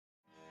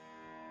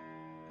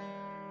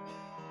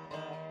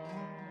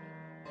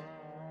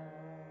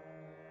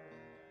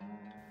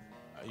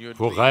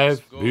vos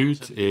rêves, buts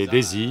et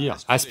désirs,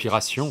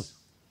 aspirations.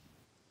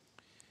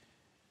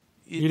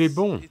 Il est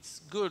bon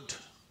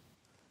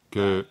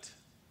que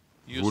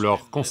vous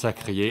leur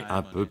consacriez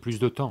un peu plus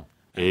de temps.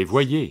 Et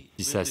voyez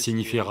si ça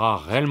signifiera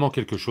réellement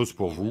quelque chose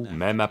pour vous,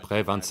 même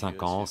après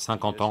 25 ans,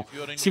 50 ans.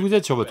 Si vous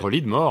êtes sur votre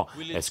lit de mort,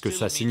 est-ce que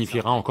ça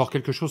signifiera encore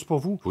quelque chose pour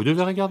vous? Vous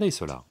devez regarder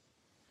cela.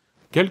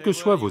 Quelles que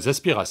soient vos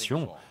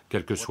aspirations,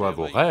 quels que soient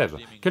vos rêves,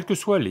 quels que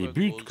soient les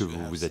buts que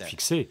vous vous êtes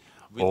fixés,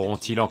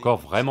 auront-ils encore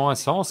vraiment un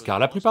sens? Car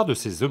la plupart de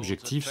ces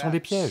objectifs sont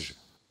des pièges.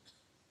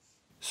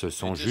 Ce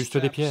sont juste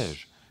des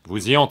pièges.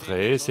 Vous y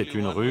entrez, c'est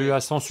une rue à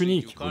sens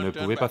unique, vous ne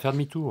pouvez pas faire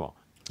demi-tour.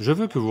 Je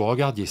veux que vous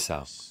regardiez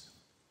ça.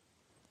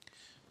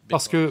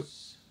 Parce que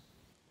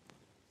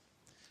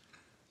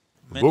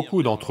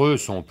beaucoup d'entre eux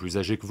sont plus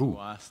âgés que vous.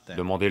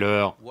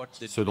 Demandez-leur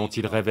ce dont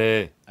ils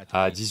rêvaient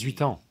à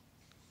 18 ans.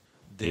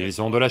 Et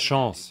ils ont de la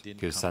chance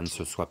que ça ne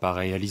se soit pas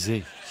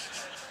réalisé.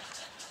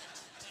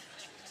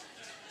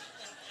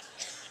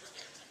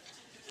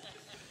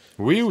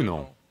 Oui ou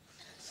non?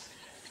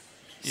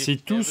 Si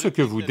tout ce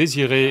que vous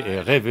désirez et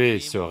rêvez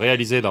se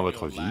réalisait dans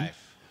votre vie,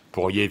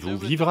 pourriez-vous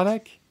vivre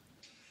avec?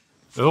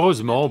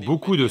 Heureusement,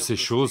 beaucoup de ces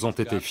choses ont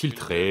été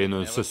filtrées et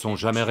ne se sont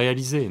jamais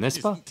réalisées, n'est-ce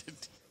pas?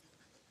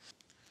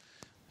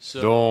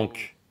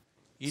 Donc,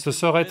 ce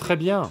serait très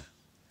bien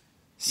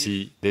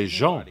si des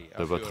gens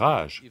de votre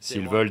âge,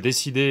 s'ils veulent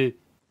décider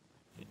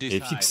et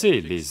fixer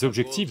les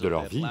objectifs de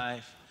leur vie,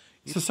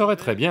 ce serait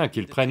très bien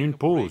qu'ils prennent une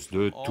pause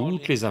de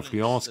toutes les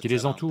influences qui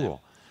les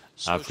entourent,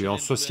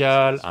 influences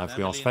sociales,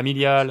 influences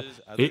familiales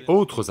et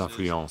autres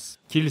influences,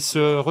 qu'ils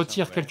se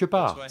retirent quelque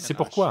part, c'est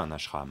pourquoi un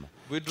ashram.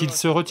 Qu'ils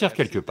se retirent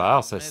quelque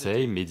part,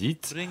 s'asseyent,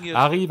 méditent,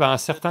 arrivent à un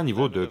certain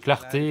niveau de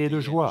clarté et de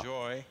joie.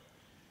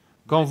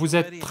 Quand vous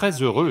êtes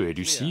très heureux et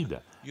lucide,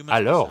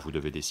 alors vous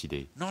devez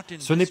décider.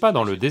 Ce n'est pas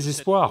dans le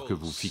désespoir que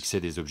vous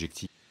fixez des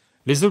objectifs.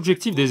 Les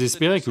objectifs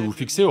désespérés que vous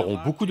fixez auront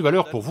beaucoup de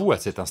valeur pour vous à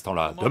cet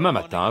instant-là. Demain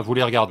matin, vous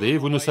les regardez,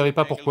 vous ne savez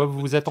pas pourquoi vous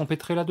vous êtes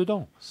empêtré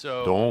là-dedans.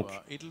 Donc,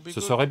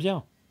 ce serait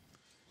bien.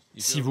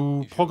 Si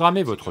vous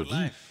programmez votre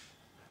vie,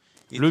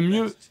 le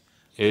mieux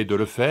est de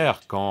le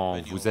faire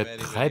quand vous êtes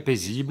très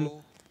paisible,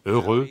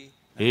 heureux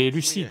et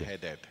lucide,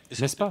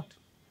 n'est-ce pas?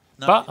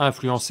 Pas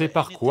influencé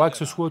par quoi que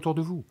ce soit autour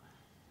de vous,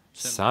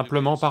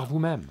 simplement par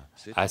vous-même.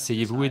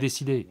 Asseyez-vous et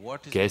décidez,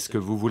 qu'est-ce que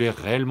vous voulez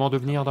réellement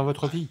devenir dans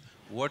votre vie?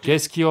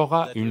 Qu'est-ce qui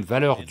aura une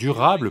valeur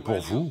durable pour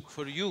vous?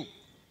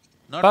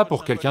 Pas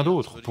pour quelqu'un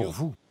d'autre, pour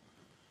vous.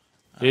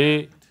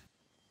 Et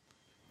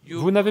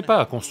vous n'avez pas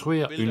à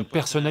construire une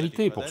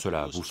personnalité pour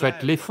cela, vous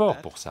faites l'effort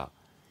pour ça.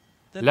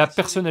 La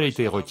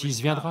personnalité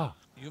requise viendra.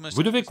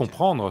 Vous devez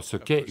comprendre ce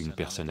qu'est une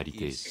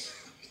personnalité.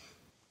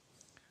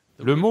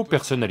 Le mot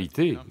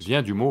personnalité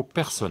vient du mot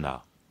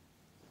persona.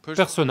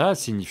 Persona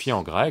signifie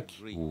en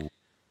grec, ou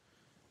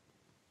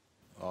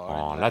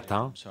en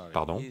latin,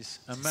 pardon,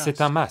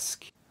 c'est un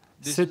masque.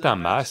 C'est un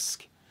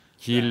masque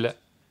qu'ils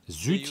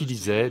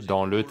utilisaient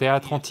dans le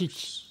théâtre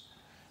antique.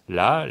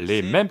 Là,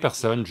 les mêmes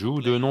personnes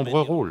jouent de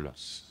nombreux rôles.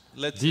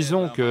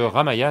 Disons que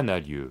Ramayana a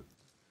lieu.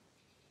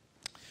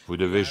 Vous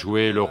devez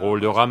jouer le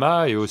rôle de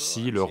Rama et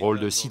aussi le rôle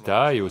de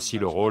Sita et aussi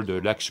le rôle de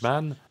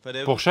Lakshman.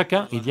 Pour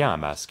chacun, il y a un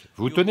masque.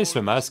 Vous tenez ce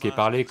masque et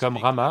parlez comme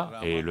Rama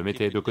et le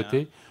mettez de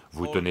côté.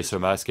 Vous tenez ce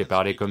masque et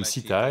parlez comme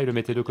Sita et le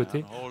mettez de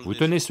côté. Vous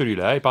tenez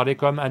celui-là et parlez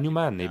comme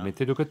Hanuman et le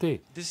mettez de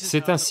côté.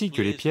 C'est ainsi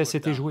que les pièces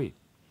étaient jouées.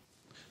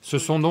 Ce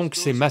sont donc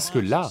ces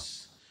masques-là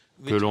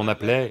que l'on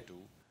appelait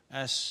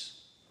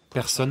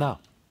persona.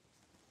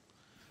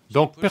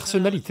 Donc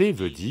personnalité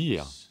veut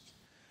dire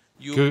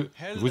que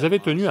vous avez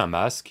tenu un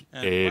masque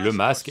et le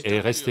masque est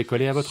resté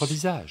collé à votre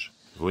visage.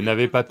 Vous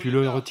n'avez pas pu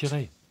le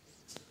retirer.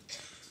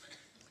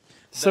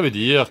 Ça veut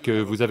dire que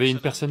vous avez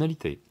une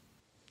personnalité.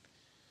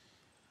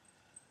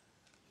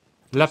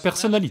 La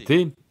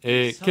personnalité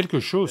est quelque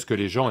chose que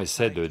les gens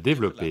essaient de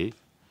développer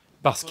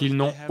parce qu'ils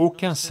n'ont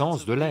aucun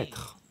sens de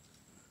l'être.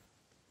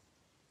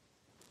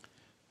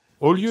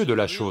 Au lieu de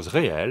la chose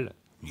réelle,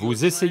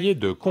 vous essayez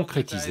de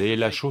concrétiser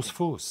la chose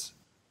fausse.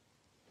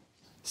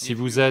 Si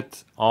vous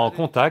êtes en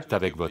contact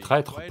avec votre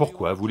être,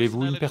 pourquoi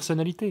voulez-vous une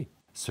personnalité?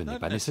 Ce n'est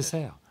pas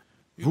nécessaire.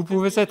 Vous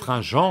pouvez être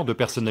un genre de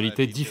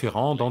personnalité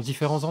différent dans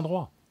différents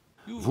endroits.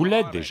 Vous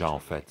l'êtes déjà en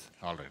fait.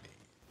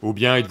 Ou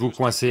bien êtes-vous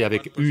coincé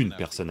avec une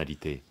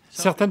personnalité?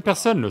 Certaines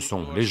personnes le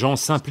sont, les gens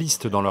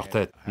simplistes dans leur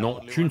tête n'ont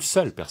qu'une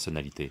seule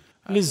personnalité.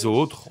 Les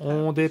autres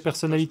ont des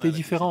personnalités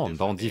différentes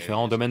dans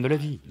différents domaines de la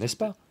vie, n'est-ce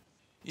pas?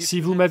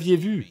 Si vous m'aviez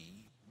vu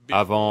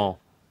avant,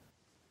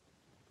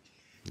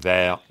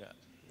 vers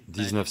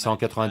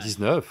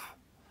 1999,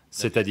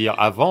 c'est-à-dire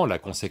avant la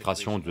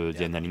consécration de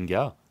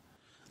Dhyanalinga,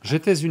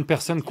 j'étais une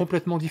personne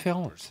complètement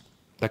différente,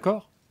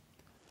 d'accord?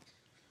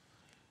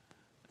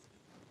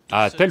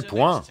 À tel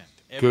point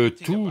que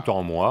tout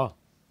en moi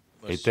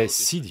était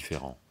si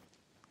différent.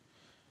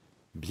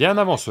 Bien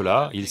avant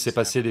cela, il s'est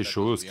passé des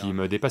choses qui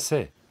me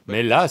dépassaient,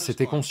 mais là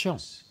c'était conscient.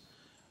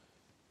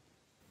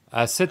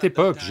 À cette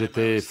époque,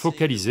 j'étais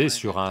focalisé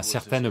sur un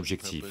certain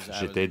objectif,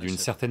 j'étais d'une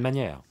certaine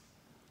manière.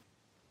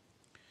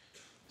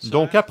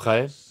 Donc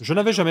après, je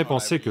n'avais jamais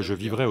pensé que je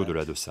vivrais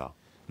au-delà de ça.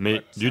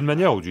 Mais d'une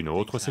manière ou d'une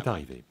autre, c'est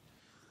arrivé.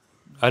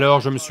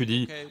 Alors je me suis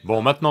dit,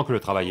 bon, maintenant que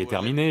le travail est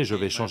terminé, je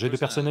vais changer de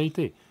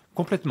personnalité,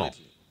 complètement.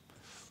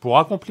 Pour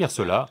accomplir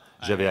cela,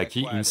 j'avais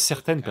acquis une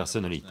certaine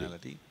personnalité.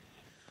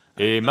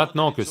 Et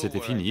maintenant que c'était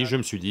fini, je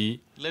me suis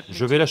dit,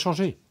 je vais la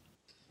changer.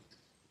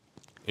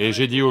 Et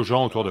j'ai dit aux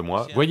gens autour de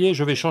moi, voyez,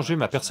 je vais changer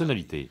ma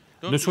personnalité.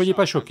 Ne soyez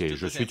pas choqués,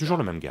 je suis toujours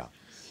le même gars.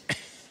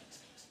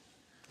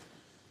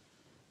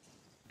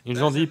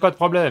 Ils ont dit, pas de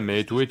problème,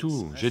 et tout et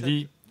tout. J'ai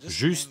dit,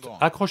 juste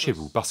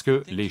accrochez-vous, parce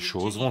que les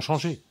choses vont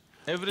changer.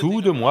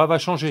 Tout de moi va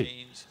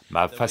changer.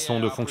 Ma façon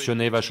de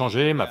fonctionner va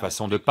changer, ma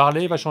façon de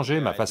parler va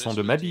changer, ma façon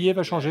de m'habiller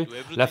va changer,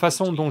 la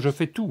façon dont je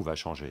fais tout va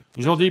changer.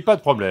 Ils ont dit, pas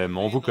de problème,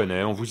 on vous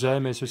connaît, on vous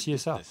aime, et ceci et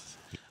ça.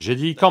 J'ai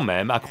dit, quand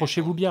même,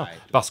 accrochez-vous bien,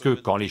 parce que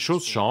quand les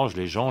choses changent,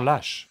 les gens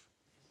lâchent.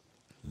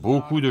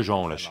 Beaucoup de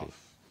gens ont lâché,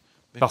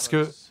 parce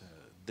que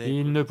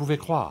ils ne pouvaient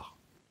croire.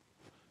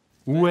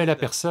 Où est la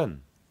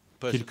personne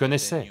qu'ils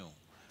connaissaient?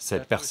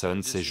 Cette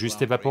personne s'est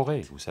juste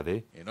évaporée, vous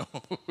savez.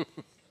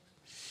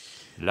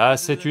 Là,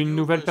 c'est une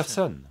nouvelle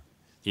personne.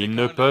 Ils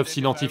ne peuvent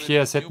s'identifier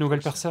à cette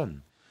nouvelle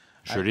personne.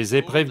 Je les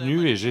ai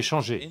prévenus et j'ai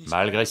changé.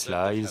 Malgré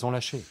cela, ils ont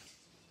lâché.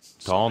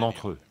 Tant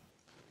d'entre eux.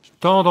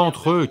 Tant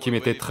d'entre eux qui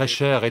m'étaient très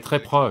chers et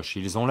très proches,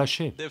 ils ont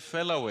lâché.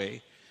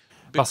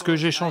 Parce que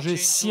j'ai changé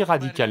si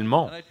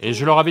radicalement, et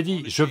je leur avais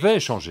dit, je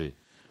vais changer,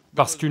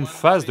 parce qu'une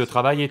phase de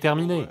travail est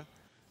terminée.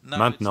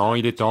 Maintenant,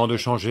 il est temps de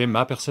changer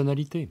ma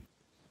personnalité.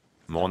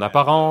 Mon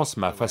apparence,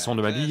 ma façon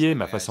de m'habiller,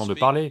 ma façon de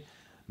parler,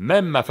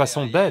 même ma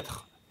façon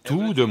d'être,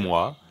 tout de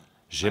moi.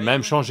 J'ai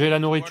même changé la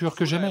nourriture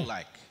que j'aimais.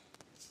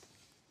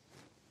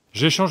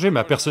 J'ai changé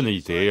ma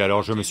personnalité,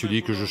 alors je me suis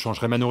dit que je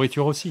changerais ma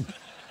nourriture aussi.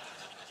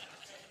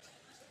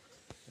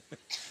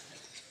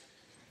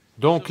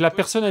 Donc la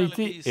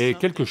personnalité est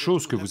quelque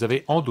chose que vous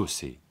avez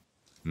endossé,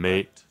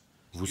 mais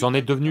vous en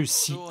êtes devenu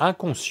si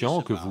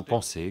inconscient que vous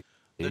pensez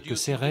que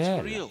c'est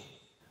réel.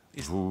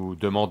 Vous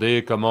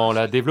demandez comment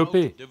la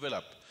développer.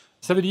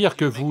 Ça veut dire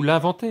que vous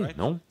l'inventez,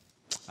 non?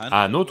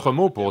 Un autre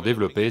mot pour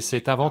développer,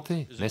 c'est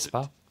inventer, n'est-ce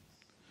pas?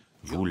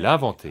 Vous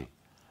l'inventez.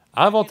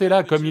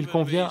 Inventez-la comme il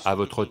convient à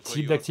votre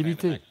type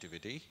d'activité.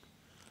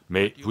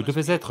 Mais vous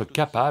devez être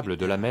capable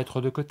de la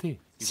mettre de côté.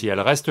 Si elle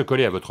reste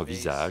collée à votre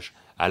visage,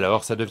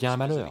 alors ça devient un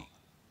malheur.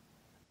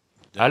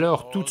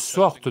 Alors toutes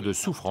sortes de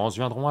souffrances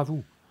viendront à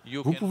vous.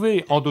 Vous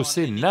pouvez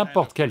endosser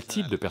n'importe quel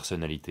type de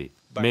personnalité,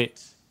 mais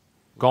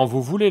quand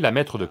vous voulez la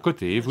mettre de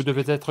côté, vous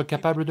devez être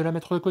capable de la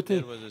mettre de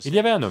côté. Il y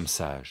avait un homme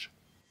sage.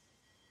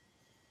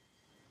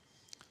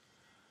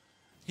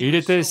 Il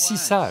était si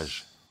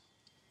sage.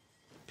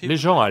 Les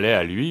gens allaient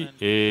à lui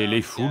et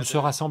les foules se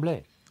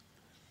rassemblaient.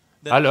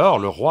 Alors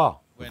le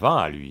roi vint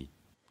à lui,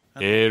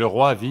 et le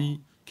roi vit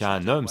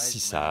qu'un homme si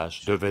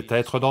sage devait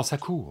être dans sa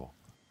cour.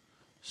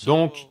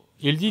 Donc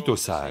il dit au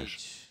sage,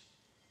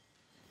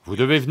 « Vous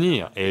devez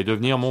venir et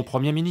devenir mon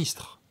premier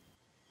ministre,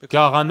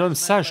 car un homme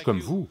sage comme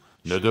vous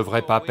ne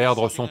devrait pas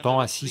perdre son temps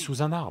assis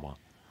sous un arbre.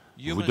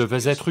 Vous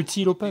devez être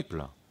utile au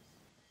peuple. »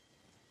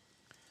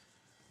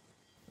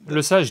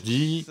 Le sage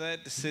dit,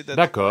 «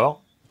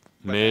 D'accord,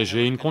 mais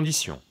j'ai une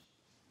condition.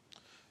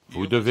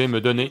 Vous devez me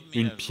donner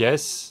une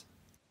pièce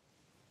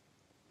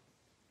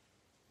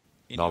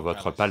dans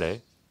votre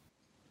palais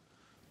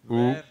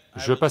où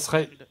je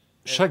passerai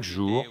chaque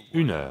jour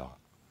 1 heure.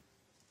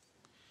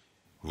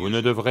 Vous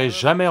ne devrez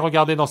jamais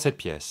regarder dans cette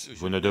pièce,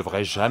 vous ne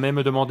devrez jamais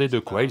me demander de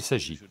quoi il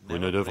s'agit, vous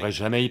ne devrez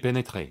jamais y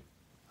pénétrer,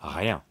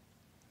 rien.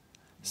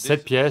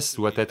 Cette pièce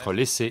doit être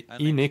laissée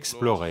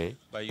inexplorée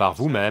par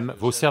vous-même,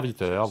 vos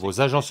serviteurs,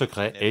 vos agents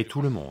secrets et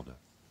tout le monde. »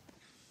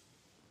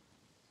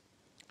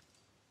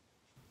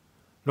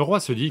 Le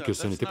roi se dit que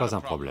ce n'était pas un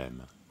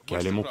problème.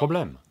 Quel est mon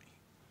problème?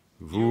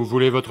 Vous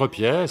voulez votre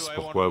pièce,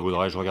 pourquoi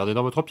voudrais-je regarder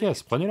dans votre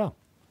pièce? Prenez-la.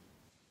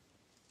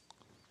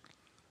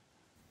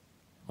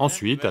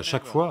 Ensuite, à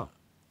chaque fois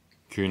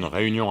qu'une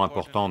réunion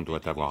importante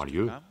doit avoir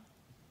lieu,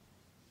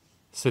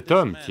 cet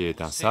homme qui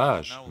est un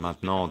sage,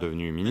 maintenant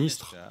devenu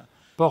ministre,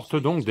 porte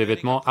donc des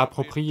vêtements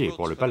appropriés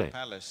pour le palais.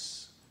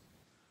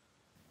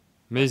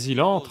 Mais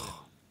il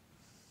entre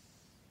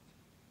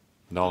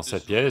dans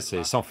cette pièce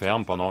et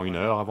s'enferme pendant 1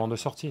 heure avant de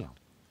sortir.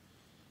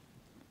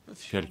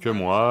 Quelques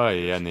mois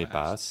et années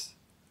passent,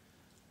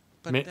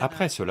 mais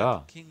après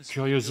cela,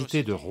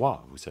 curiosité de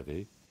roi, vous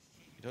savez,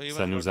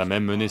 ça nous a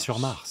même menés sur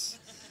Mars.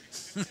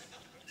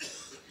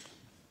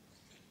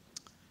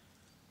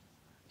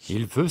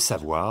 Il veut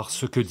savoir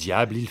ce que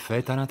diable il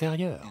fait à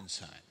l'intérieur.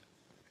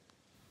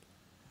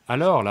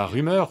 Alors la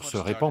rumeur se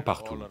répand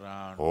partout.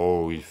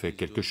 Oh, il fait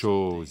quelque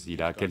chose,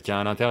 il a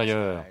quelqu'un à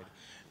l'intérieur,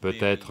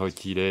 peut-être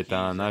qu'il est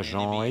un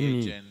agent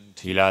ennemi,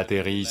 il a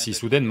atterri ici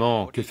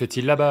soudainement, que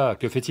fait-il là-bas,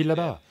 que fait-il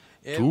là-bas?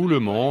 Tout le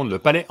monde, le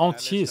palais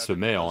entier se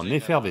met en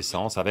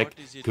effervescence avec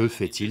 « que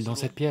fait-il dans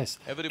cette pièce ?»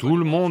 Tout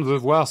le monde veut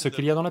voir ce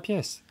qu'il y a dans la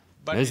pièce,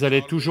 mais elle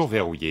est toujours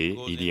verrouillée,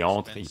 il y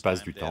entre, il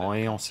passe du temps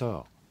et en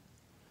sort.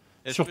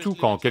 Surtout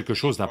quand quelque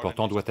chose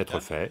d'important doit être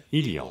fait,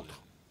 il y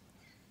entre.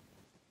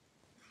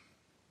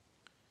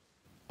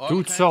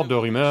 Toutes sortes de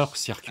rumeurs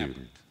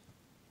circulent.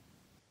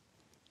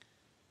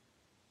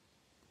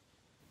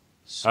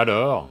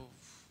 Alors,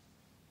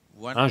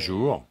 Un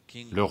jour,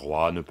 le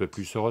roi ne peut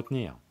plus se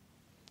retenir.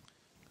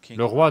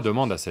 Le roi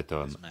demande à cet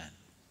homme,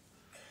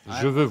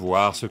 « Je veux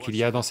voir ce qu'il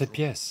y a dans cette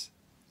pièce. »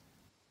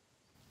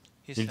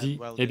 Il dit,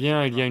 « Eh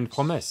bien, il y a une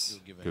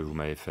promesse que vous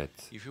m'avez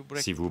faite.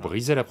 Si vous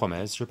brisez la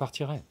promesse, je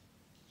partirai. »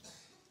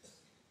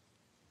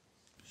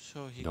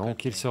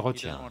 Donc il se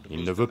retient,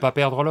 il ne veut pas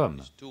perdre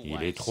l'homme,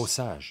 il est trop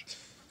sage.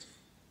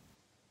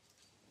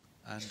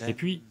 Et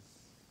puis,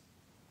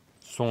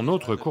 son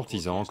autre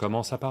courtisan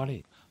commence à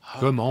parler. «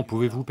 Comment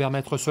pouvez-vous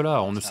permettre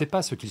cela? On ne sait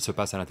pas ce qu'il se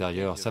passe à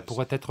l'intérieur, ça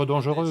pourrait être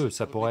dangereux,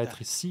 ça pourrait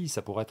être ci,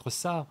 ça pourrait être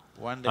ça. »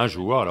 Un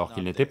jour, alors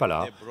qu'il n'était pas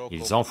là,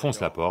 ils enfoncent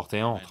la porte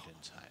et entrent.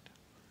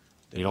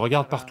 Ils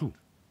regardent partout.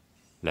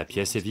 La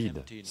pièce est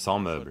vide, sans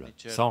meubles,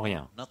 sans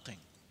rien.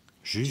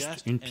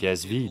 Juste une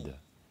pièce vide.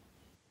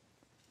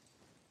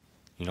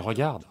 Ils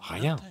regardent,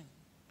 rien.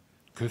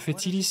 Que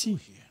fait-il ici?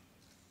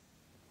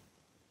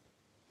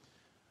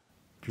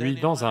 Puis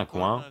dans un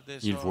coin,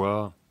 ils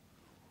voient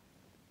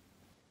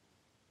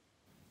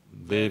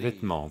des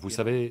vêtements, vous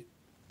savez,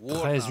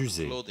 très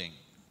usés,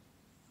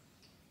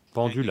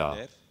 pendus là,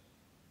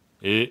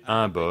 et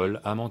un bol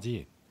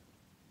amandier.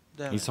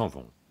 Ils s'en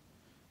vont.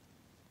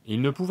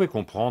 Ils ne pouvaient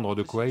comprendre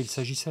de quoi il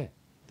s'agissait.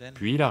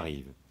 Puis il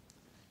arrive.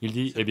 Il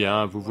dit, « Eh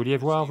bien, vous vouliez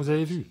voir, vous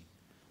avez vu. »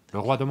 Le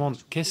roi demande,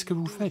 « Qu'est-ce que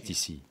vous faites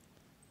ici ?»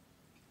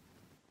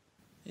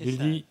 Il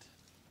dit,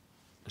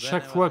 «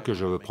 Chaque fois que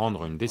je veux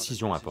prendre une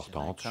décision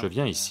importante, je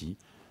viens ici,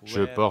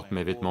 je porte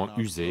mes vêtements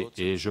usés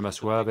et je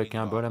m'assois avec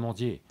un bol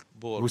amandier.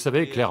 Vous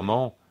savez,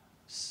 clairement,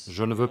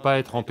 je ne veux pas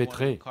être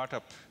empêtré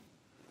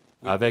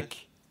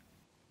avec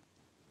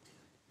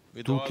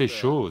toutes les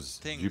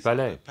choses du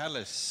palais.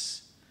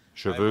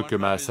 Je veux que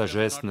ma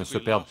sagesse ne se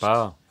perde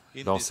pas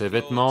dans ses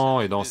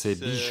vêtements et dans ses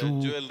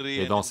bijoux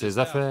et dans ses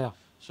affaires.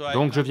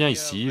 Donc je viens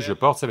ici, je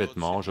porte ces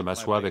vêtements, je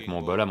m'assois avec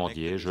mon bol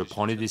amandier, je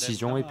prends les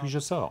décisions et puis je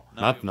sors.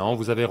 Maintenant,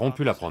 vous avez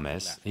rompu la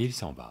promesse, et il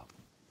s'en va.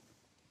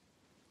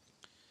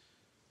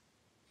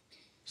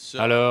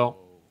 Alors,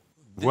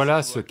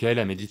 voilà ce qu'est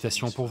la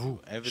méditation pour vous.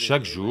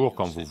 Chaque jour,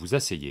 quand vous vous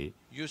asseyez,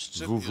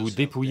 vous vous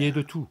dépouillez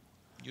de tout.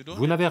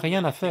 Vous n'avez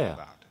rien à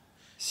faire.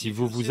 Si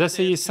vous vous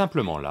asseyez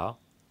simplement là,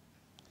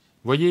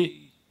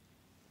 voyez,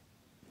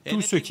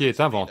 tout ce qui est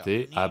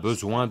inventé a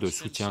besoin de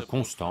soutien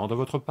constant de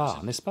votre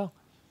part, n'est-ce pas?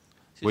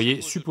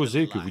 Voyez,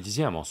 supposez que vous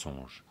disiez un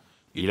mensonge.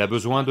 Il a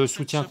besoin de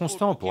soutien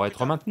constant pour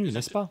être maintenu,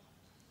 n'est-ce pas?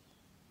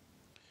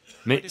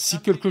 Mais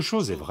si quelque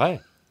chose est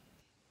vrai,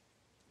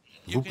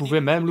 vous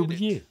pouvez même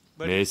l'oublier,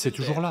 mais c'est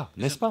toujours là,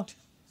 n'est-ce pas?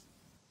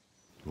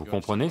 Vous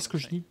comprenez ce que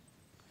je dis?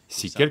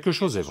 Si quelque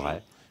chose est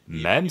vrai,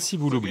 même si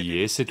vous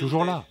l'oubliez, c'est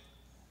toujours là,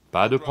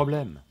 pas de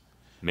problème.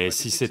 Mais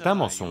si c'est un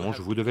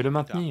mensonge, vous devez le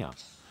maintenir.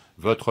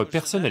 Votre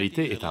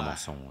personnalité est un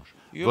mensonge.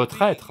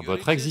 Votre être,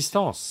 votre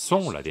existence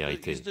sont la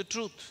vérité.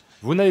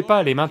 Vous n'avez pas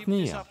à les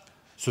maintenir,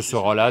 ce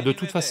sera là de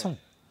toute façon.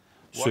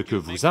 Ce que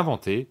vous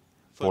inventez,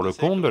 pour le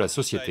compte de la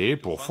société,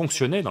 pour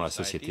fonctionner dans la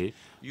société,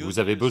 vous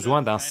avez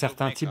besoin d'un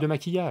certain type de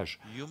maquillage.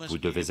 Vous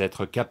devez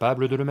être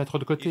capable de le mettre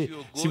de côté.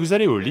 Si vous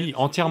allez au lit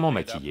entièrement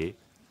maquillé,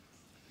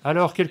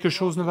 alors quelque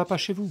chose ne va pas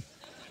chez vous.